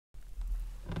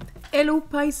Hello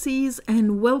Pisces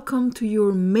and welcome to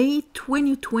your May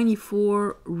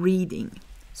 2024 reading.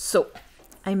 So,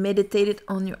 I meditated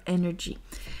on your energy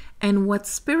and what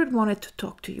Spirit wanted to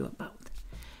talk to you about.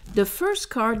 The first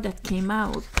card that came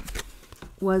out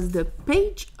was the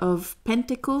Page of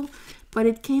Pentacles, but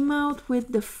it came out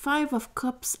with the Five of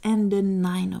Cups and the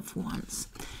Nine of Wands.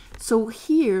 So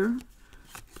here,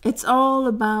 it's all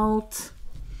about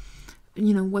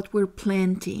what we're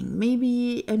planting,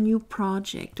 maybe a new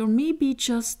project, or maybe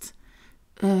just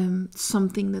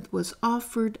something that was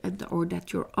offered or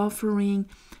that you're offering.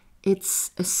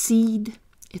 It's a seed,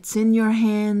 it's in your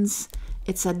hands,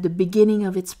 it's at the beginning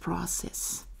of its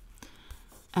process.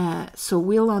 So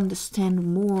we'll understand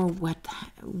more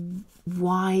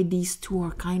why these two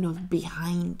are kind of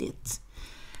behind it.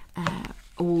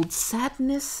 Old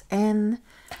sadness and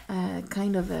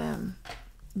kind of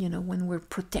when we're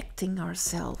protecting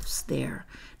ourselves there,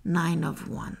 Nine of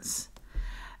Wands.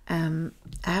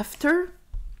 After,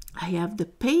 I have the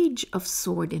Page of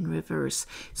Swords in reverse.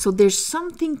 So there's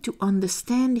something to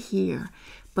understand here,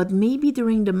 but maybe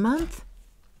during the month,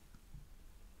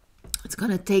 it's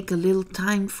going to take a little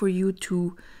time for you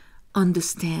to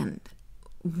understand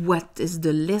what is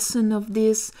the lesson of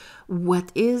this,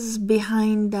 what is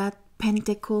behind that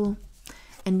pentacle.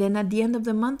 And then at the end of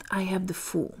the month, I have the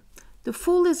Fool. The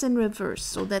Fool is in reverse,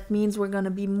 so that means we're going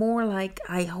to be more like,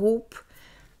 I hope,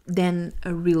 than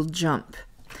a real jump.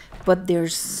 But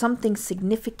there's something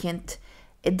significant.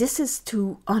 This is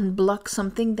to unblock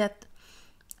something that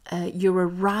you're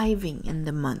arriving in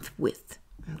the month with,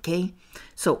 okay?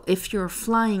 So if you're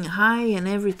flying high and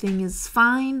everything is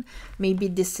fine, maybe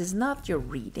this is not your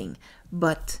reading.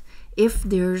 But if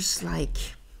there's like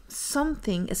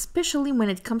something, especially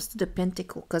when it comes to the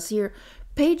Pentacle, because here,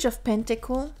 Page of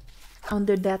Pentacles,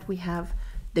 under that we have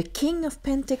the King of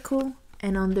Pentacles,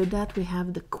 and under that we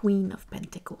have the Queen of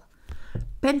Pentacles.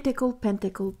 Pentacle,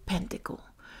 Pentacle, Pentacle.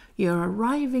 You're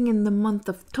arriving in the month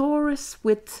of Taurus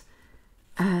with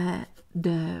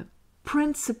the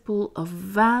principle of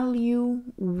value,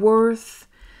 worth,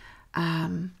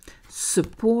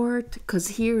 support, because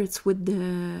here it's with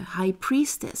the High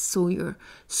Priestess. So your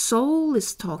soul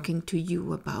is talking to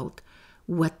you about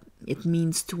what it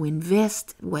means to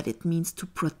invest, what it means to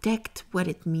protect, what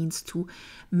it means to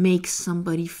make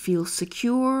somebody feel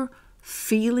secure,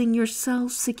 feeling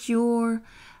yourself secure,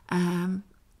 that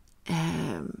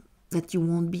you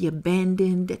won't be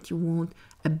abandoned, that you won't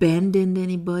abandon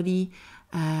anybody.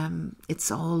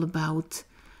 It's all about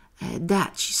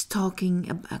that. She's talking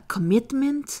about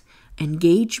commitment,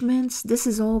 engagements. This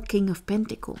is all King of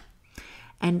Pentacles.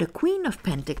 And the Queen of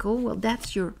Pentacles, well,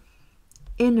 that's your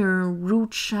inner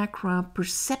root chakra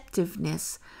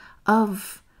perceptiveness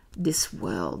of this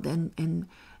world and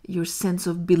your sense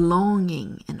of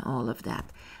belonging and all of that.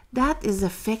 That is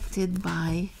affected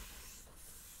by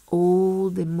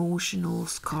old emotional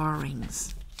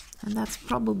scarrings. And that's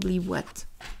probably what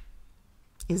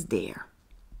is there.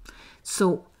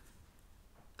 So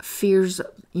fears,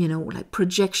 like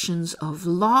projections of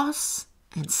loss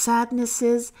and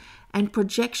sadnesses and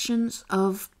projections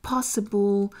of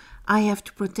possible, I have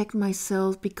to protect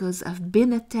myself because I've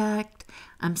been attacked,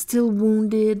 I'm still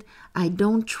wounded, I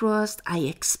don't trust, I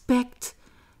expect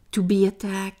to be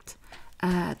attacked,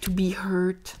 to be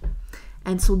hurt.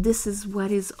 And so this is what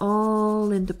is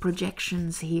all in the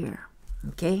projections here,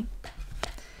 okay?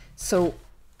 So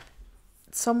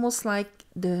it's almost like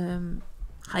the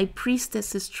High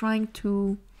Priestess is trying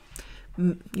to,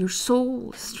 your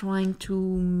soul is trying to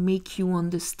make you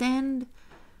understand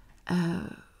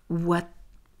what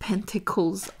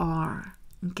Pentacles are,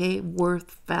 okay?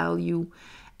 Worth, value,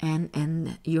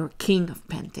 and your King of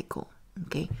Pentacles,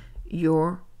 okay?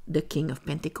 You're the King of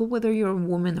Pentacles, whether you're a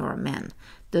woman or a man,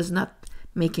 does not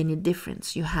make any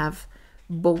difference. You have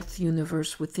both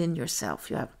universe within yourself.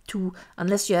 You have two,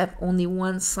 unless you have only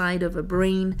one side of a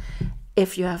brain.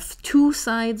 If you have two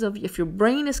sides of, if your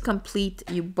brain is complete,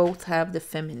 you both have the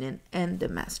feminine and the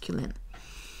masculine.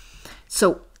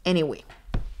 So anyway,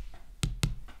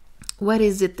 what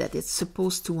is it that it's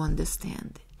supposed to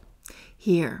understand?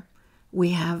 Here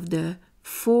we have the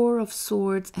Four of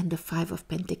Swords and the Five of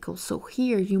Pentacles. So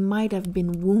here you might have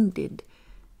been wounded,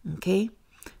 okay?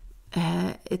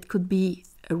 It could be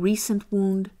a recent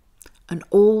wound, an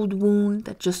old wound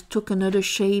that just took another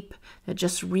shape, that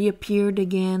just reappeared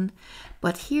again.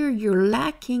 But here you're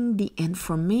lacking the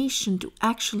information to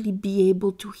actually be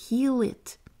able to heal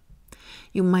it.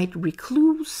 You might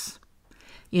recluse.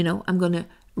 I'm going to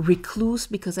recluse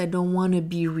because I don't want to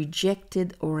be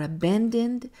rejected or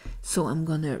abandoned. So I'm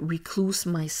going to recluse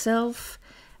myself.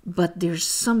 But there's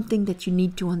something that you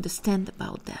need to understand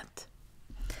about that.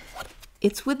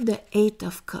 it's with the Eight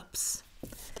of Cups.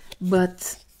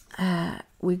 But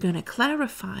we're going to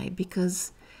clarify,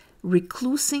 because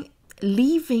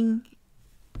leaving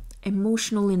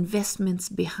emotional investments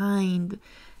behind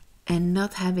and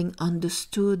not having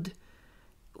understood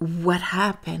what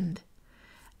happened,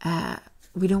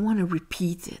 we don't want to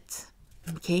repeat it.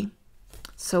 Okay?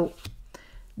 So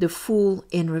the Fool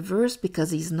in reverse,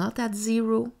 because he's not at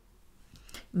zero.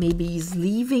 Maybe he's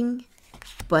leaving,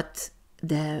 but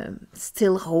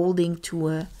still holding to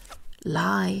a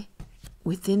lie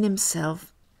within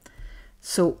himself.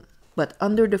 So, but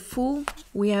under the Fool,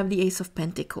 we have the Ace of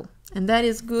Pentacles. And that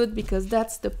is good, because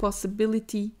that's the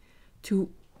possibility to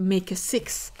make a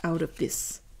 6 out of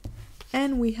this.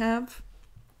 And we have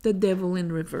the Devil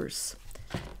in reverse.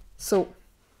 So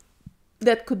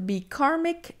that could be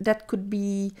karmic, that could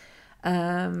be,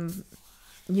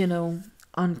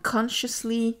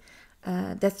 unconsciously,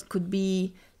 that could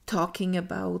be talking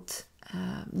about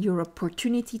your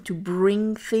opportunity to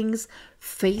bring things,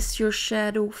 face your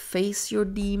shadow, face your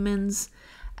demons,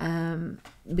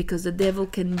 because the devil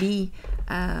can be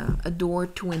a door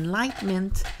to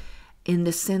enlightenment, in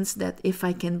the sense that if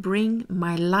I can bring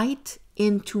my light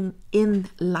into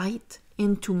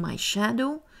my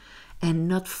shadow and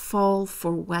not fall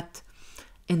for what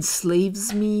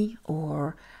enslaves me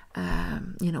or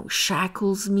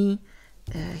shackles me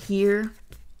here,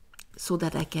 so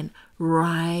that I can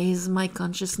rise my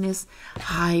consciousness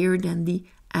higher than the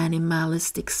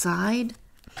animalistic side,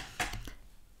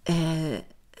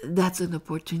 that's an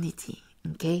opportunity.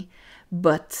 Okay,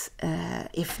 but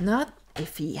if not,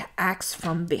 if he acts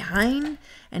from behind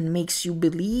and makes you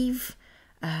believe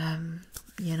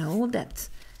that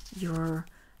you're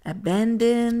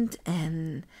abandoned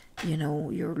and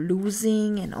you're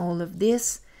losing and all of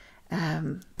this,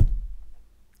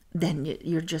 then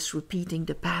you're just repeating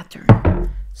the pattern.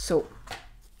 So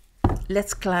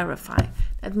let's clarify.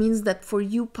 That means that for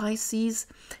you, Pisces,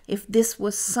 if this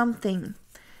was something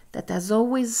that has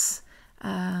always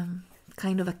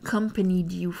kind of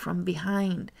accompanied you from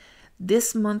behind,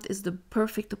 this month is the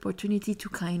perfect opportunity to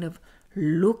kind of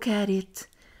look at it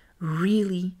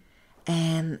really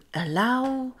and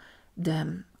allow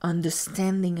the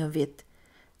understanding of it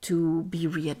to be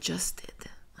readjusted,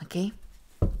 okay?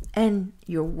 And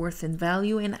your worth and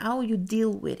value and how you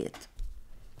deal with it.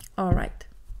 All right.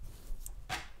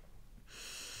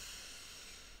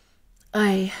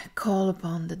 I call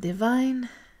upon the divine.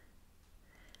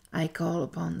 I call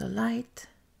upon the light.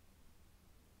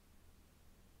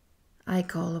 I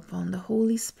call upon the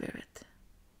Holy Spirit.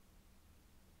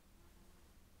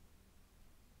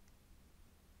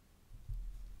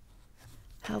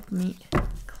 Help me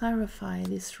clarify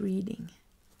this reading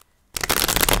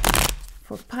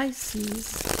for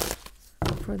Pisces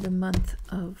for the month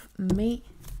of May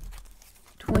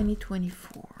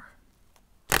 2024.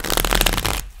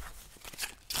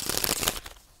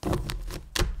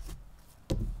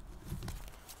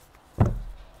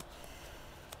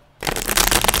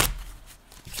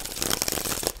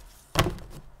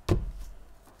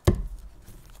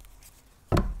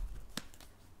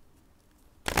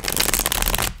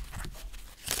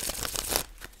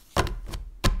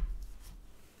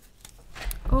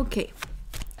 Okay,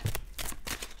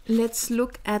 let's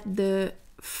look at the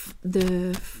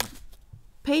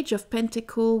Page of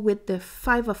Pentacles with the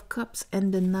 5 of Cups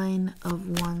and the 9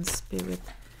 of Wands, Spirit.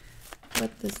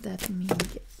 What does that mean?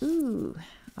 Ooh,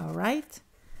 all right.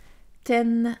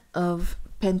 10 of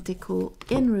Pentacles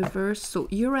in reverse. So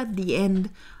you're at the end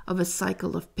of a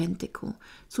cycle of Pentacles.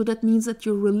 So that means that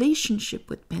your relationship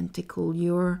with Pentacles,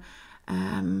 your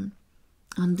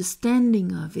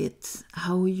understanding of it,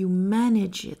 how you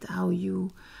manage it, how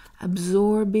you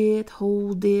absorb it,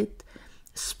 hold it,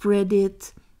 spread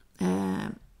it,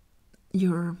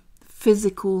 your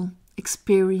physical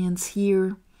experience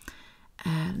here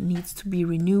needs to be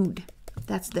renewed.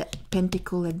 That's the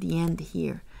pentacle at the end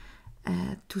here,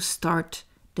 to start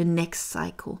the next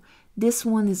cycle. This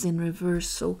one is in reverse,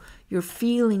 so you're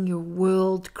feeling your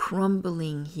world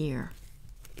crumbling here.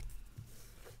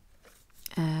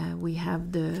 We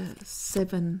have the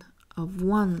 7 of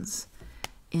Wands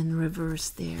in reverse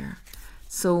there.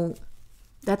 So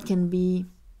that can be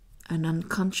an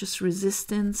unconscious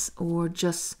resistance, or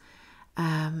just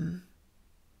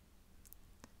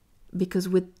because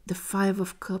with the 5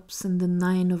 of Cups and the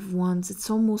 9 of Wands,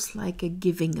 it's almost like a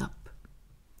giving up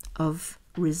of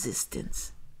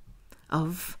resistance,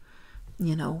 of,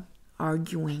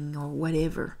 arguing or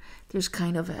whatever. There's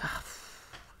kind of a...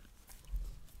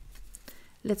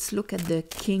 Let's look at the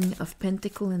King of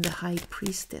Pentacles and the High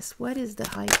Priestess. What is the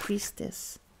High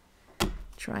Priestess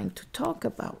trying to talk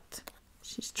about?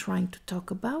 She's trying to talk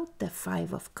about the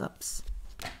Five of Cups,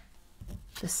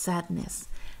 the sadness.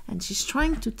 And she's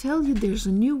trying to tell you there's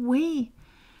a new way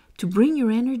to bring your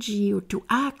energy or to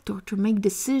act or to make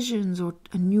decisions or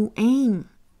a new aim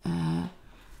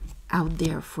out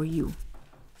there for you.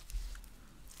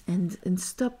 And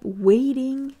stop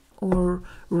waiting or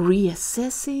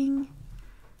reassessing,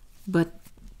 but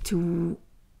to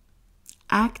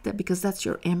act, because that's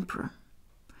your emperor.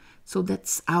 So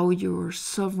that's how you're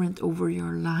sovereign over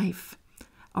your life,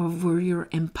 over your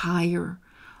empire,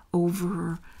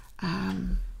 over,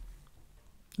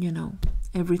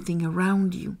 everything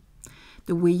around you.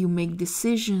 The way you make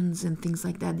decisions and things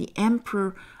like that. The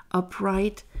emperor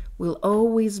upright will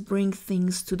always bring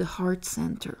things to the heart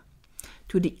center,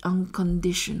 to the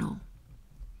unconditional.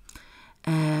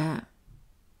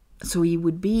 So he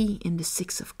would be in the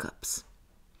Six of Cups.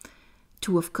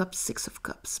 Two of Cups, Six of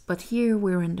Cups. But here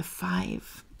we're in the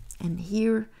Five. And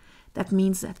here that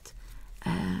means that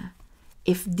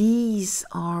if these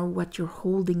are what you're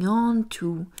holding on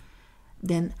to,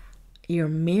 then your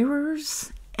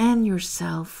mirrors and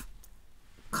yourself,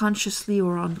 consciously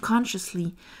or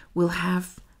unconsciously, will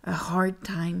have a hard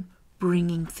time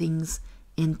bringing things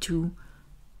into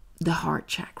the heart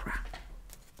chakra.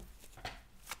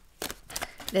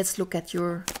 Let's look at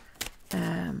your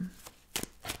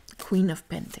Queen of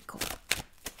Pentacles.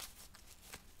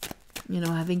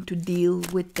 Having to deal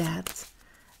with that.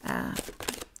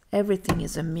 Everything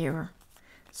is a mirror.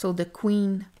 So the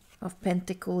Queen of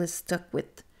Pentacles is stuck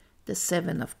with the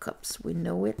Seven of Cups. We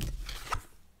know it.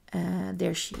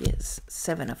 There she is,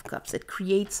 Seven of Cups. It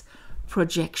creates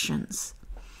projections.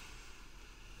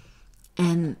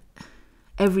 And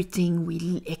everything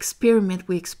we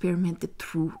experimented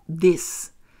through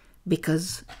this,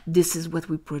 because this is what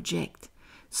we project.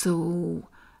 So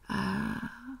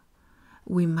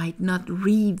we might not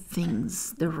read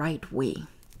things the right way.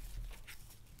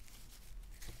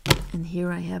 And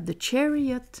here I have the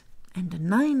Chariot and the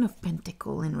Nine of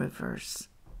Pentacles in reverse.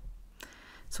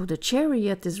 So the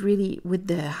Chariot is really, with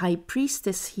the High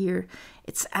Priestess here,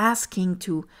 it's asking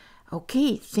to,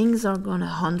 okay, things are going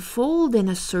to unfold in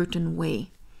a certain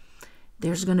way.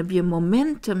 There's going to be a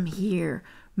momentum here.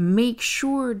 Make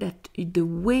sure that the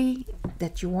way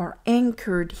that you are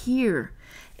anchored here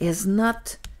is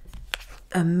not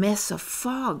a mess of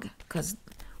fog, because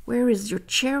where is your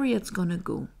Chariot going to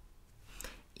go?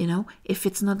 If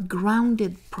it's not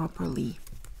grounded properly.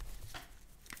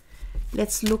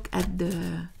 Let's look at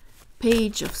the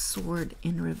Page of Swords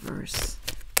in reverse.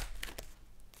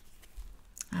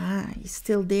 He's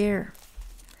still there.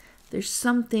 There's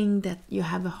something that you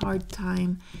have a hard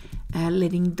time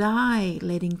letting die,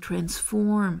 letting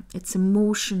transform. It's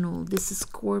emotional. This is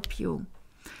Scorpio.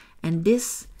 And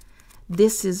this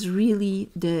is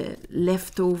really the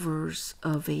leftovers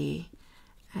of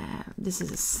this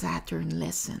is a Saturn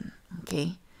lesson,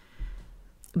 okay?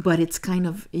 But it's kind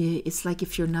of, it's like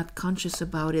if you're not conscious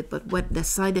about it, but what the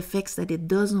side effects that it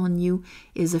does on you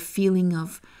is a feeling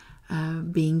of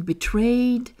being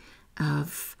betrayed,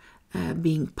 of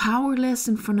being powerless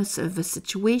in front of a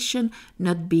situation,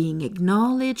 not being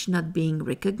acknowledged, not being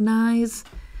recognized.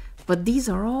 But these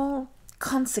are all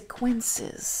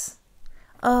consequences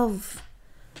of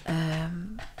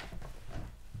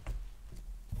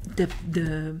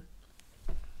the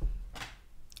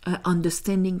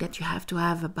understanding that you have to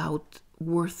have about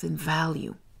worth and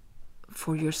value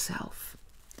for yourself.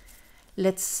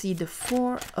 Let's see the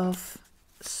Four of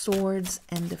Swords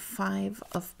and the Five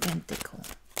of Pentacles.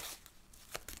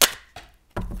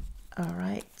 All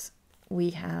right,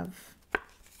 we have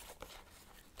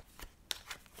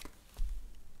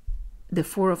the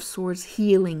Four of Swords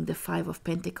healing the Five of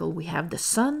Pentacles. We have the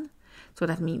Sun, so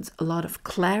that means a lot of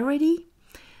clarity,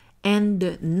 and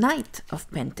the Knight of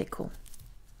Pentacles.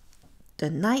 The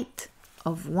Knight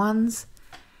of Wands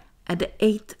at the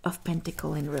Eight of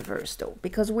Pentacles in reverse, though,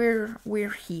 because we're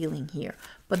healing here.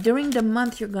 But during the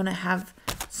month, you're going to have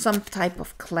some type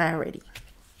of clarity.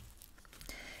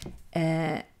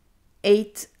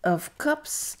 Eight of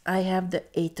Cups, I have the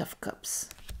Eight of Cups.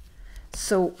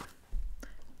 So,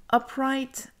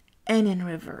 upright and in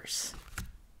reverse.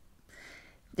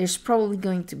 There's probably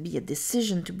going to be a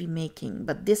decision to be making,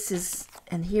 but this is,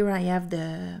 and here I have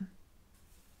the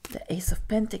Ace of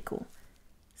Pentacles,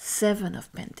 Seven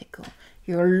of Pentacles.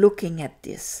 You're looking at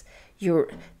this.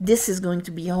 This is going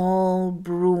to be all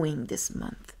brewing this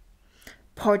month.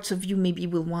 Parts of you maybe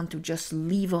will want to just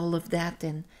leave all of that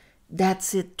and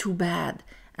that's it, too bad.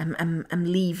 I'm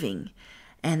leaving.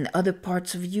 And other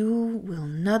parts of you will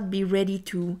not be ready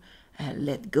to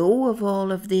let go of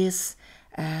all of this,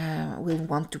 will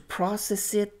want to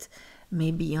process it,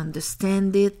 maybe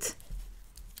understand it.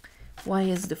 Why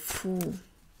is the Fool?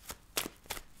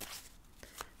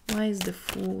 Why is the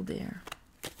Fool there?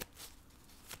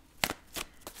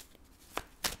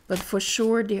 But for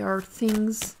sure, there are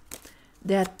things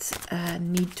that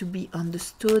need to be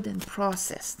understood and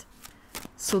processed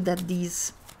so that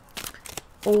these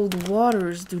old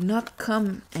waters do not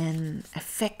come and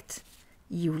affect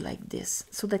you like this,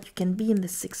 so that you can be in the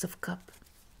Six of Cups.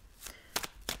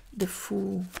 The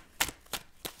Fool.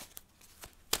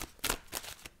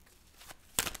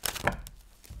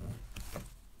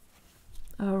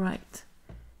 All right.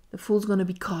 The Fool's going to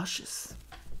be cautious.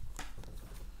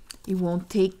 He won't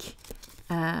take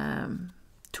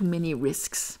too many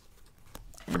risks.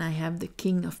 And I have the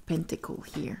King of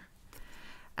Pentacles here.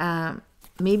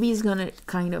 Maybe he's going to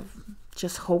kind of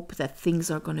just hope that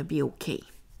things are going to be okay.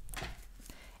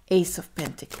 Ace of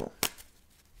Pentacles.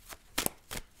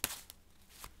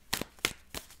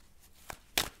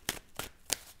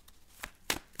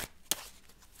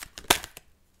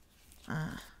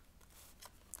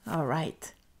 All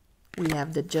right. We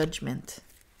have the Judgment.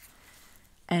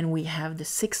 And we have the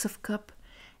Six of Cups.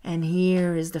 And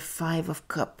here is the Five of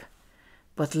Cups.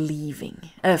 But leaving.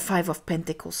 Five of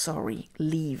Pentacles, sorry.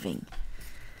 Leaving.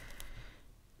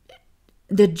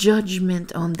 The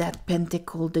judgment on that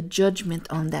Pentacle, the judgment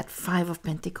on that Five of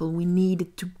Pentacles, we need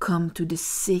it to come to the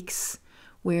Six,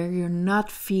 where you're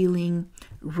not feeling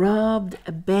robbed,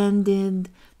 abandoned,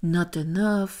 not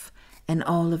enough, and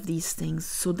all of these things,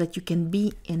 so that you can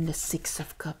be in the Six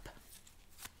of Cups.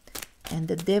 And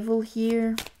the Devil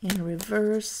here in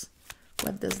reverse,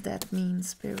 what does that mean,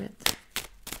 Spirit?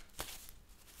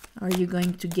 Are you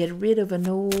going to get rid of an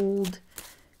old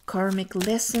karmic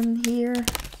lesson here?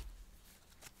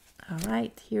 All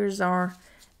right, here's our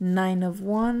Nine of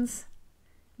Wands,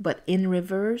 but in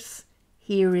reverse.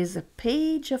 Here is a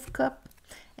Page of Cups,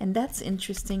 and that's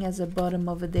interesting as a bottom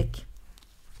of a deck.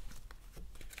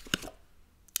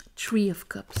 Three of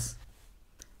Cups,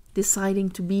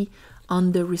 deciding to be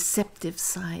on the receptive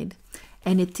side,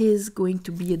 and it is going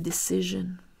to be a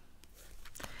decision.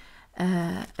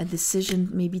 A decision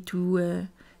maybe to,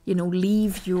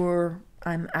 leave your,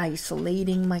 I'm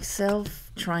isolating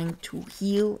myself, trying to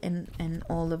heal and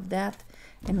all of that.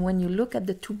 And when you look at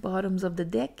the two bottoms of the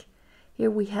deck,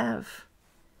 here we have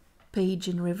Page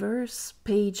in reverse,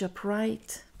 Page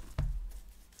upright.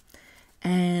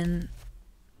 And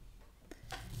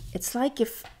it's like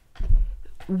if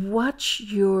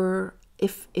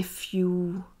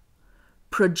you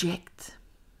project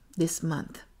this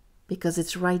month, because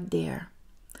it's right there.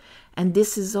 And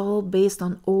this is all based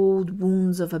on old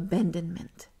wounds of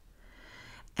abandonment.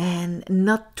 And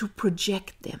not to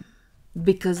project them,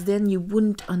 because then you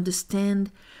wouldn't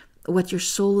understand what your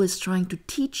soul is trying to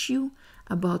teach you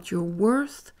about your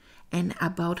worth and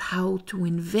about how to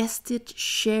invest it,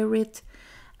 share it,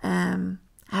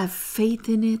 have faith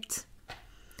in it.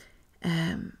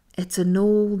 It's an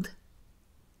old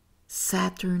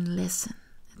Saturn lesson.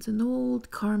 It's an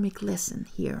old karmic lesson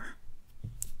here.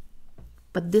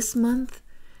 But this month,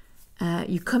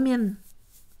 you come in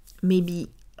maybe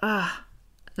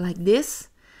like this,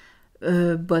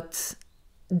 but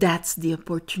that's the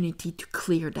opportunity to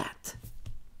clear that.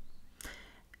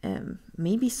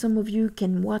 Maybe some of you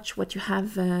can watch what you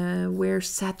have, where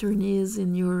Saturn is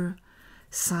in your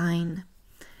sign.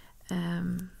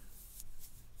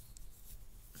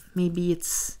 Maybe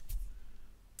it's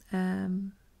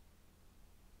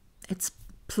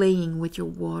playing with your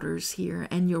waters here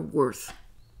and your worth.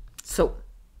 So,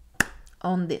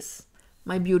 on this,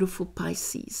 my beautiful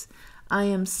Pisces, I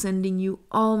am sending you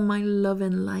all my love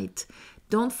and light.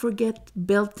 Don't forget,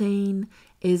 Beltane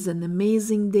is an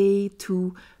amazing day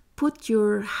to put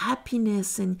your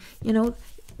happiness and,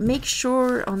 make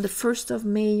sure on the 1st of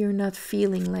May you're not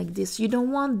feeling like this. You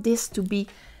don't want this to be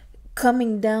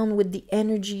coming down with the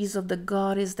energies of the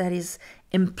goddess that is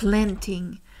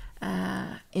implanting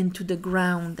into the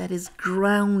ground, that is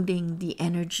grounding the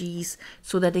energies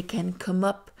so that they can come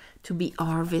up to be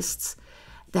harvests.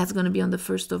 That's going to be on the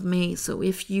 1st of May. So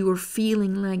if you're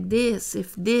feeling like this,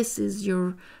 if this is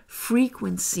your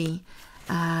frequency,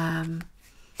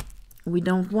 we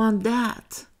don't want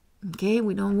that. Okay,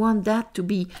 we don't want that to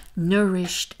be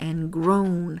nourished and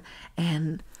grown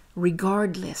and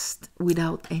regardless,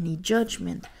 without any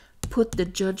judgment. Put the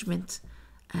judgment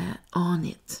on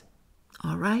it.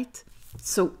 All right?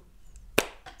 So,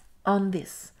 on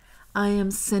this, I am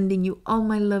sending you all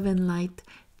my love and light.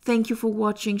 Thank you for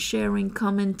watching, sharing,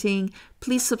 commenting.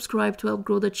 Please subscribe to help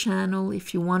grow the channel.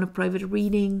 If you want a private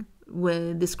reading,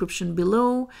 description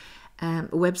below.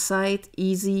 Website,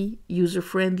 easy,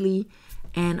 user-friendly.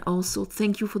 And also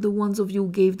thank you for the ones of you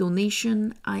who gave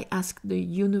donation. I ask the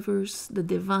universe, the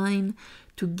divine,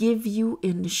 to give you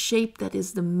in the shape that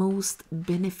is the most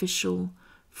beneficial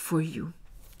for you.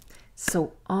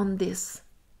 So on this,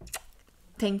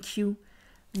 thank you,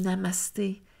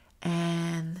 namaste,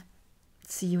 and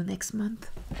see you next month.